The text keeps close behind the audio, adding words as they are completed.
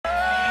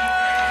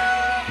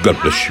God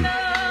bless you.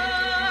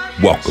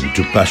 Welcome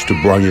to Pastor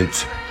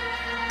Bryant's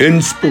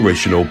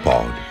Inspirational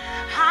Pod.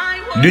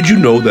 Did you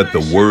know that the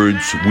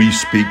words we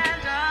speak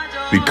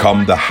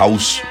become the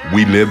house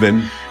we live in?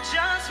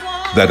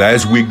 That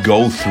as we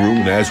go through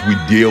and as we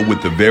deal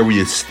with the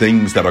various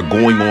things that are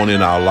going on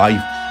in our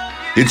life,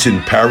 it's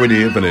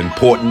imperative and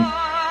important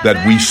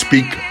that we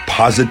speak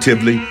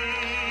positively.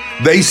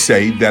 They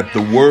say that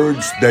the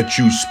words that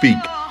you speak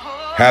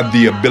have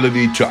the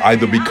ability to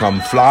either become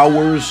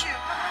flowers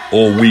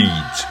or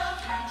weeds.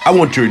 I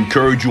want to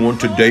encourage you on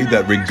today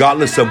that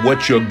regardless of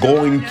what you're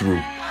going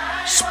through,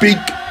 speak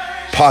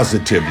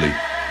positively.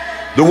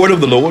 The word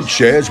of the Lord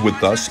shares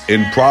with us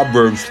in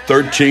Proverbs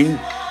 13,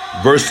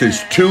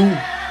 verses 2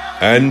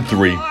 and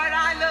 3.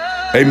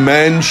 A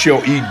man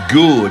shall eat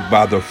good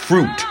by the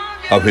fruit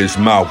of his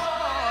mouth,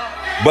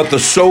 but the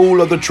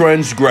soul of the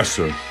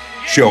transgressor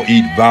shall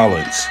eat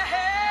violence.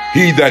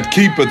 He that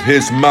keepeth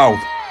his mouth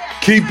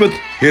keepeth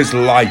his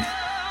life,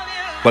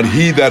 but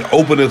he that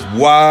openeth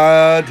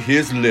wide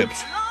his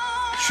lips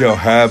shall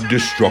have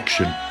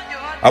destruction.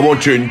 I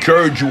want to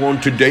encourage you on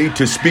today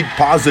to speak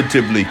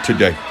positively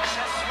today.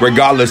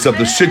 Regardless of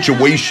the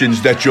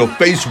situations that you're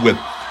faced with,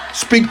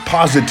 speak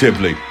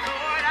positively.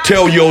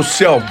 Tell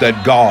yourself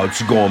that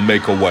God's going to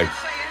make a way.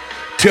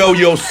 Tell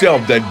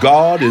yourself that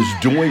God is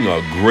doing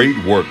a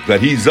great work,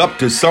 that he's up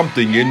to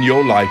something in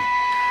your life.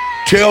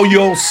 Tell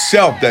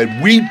yourself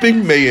that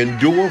weeping may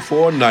endure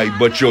for a night,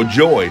 but your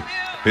joy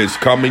is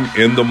coming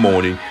in the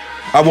morning.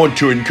 I want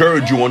to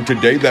encourage you on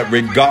today that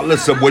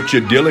regardless of what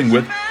you're dealing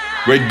with,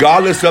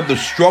 regardless of the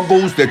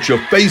struggles that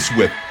you're faced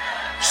with,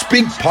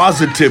 speak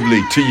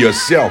positively to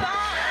yourself.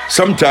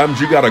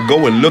 Sometimes you got to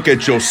go and look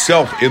at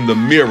yourself in the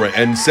mirror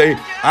and say,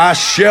 I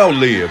shall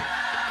live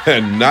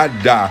and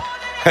not die,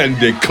 and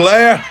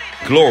declare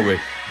glory,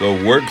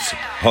 the works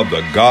of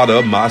the God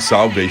of my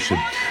salvation.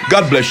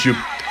 God bless you.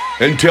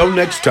 Until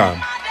next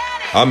time,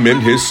 I'm in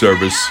his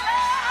service.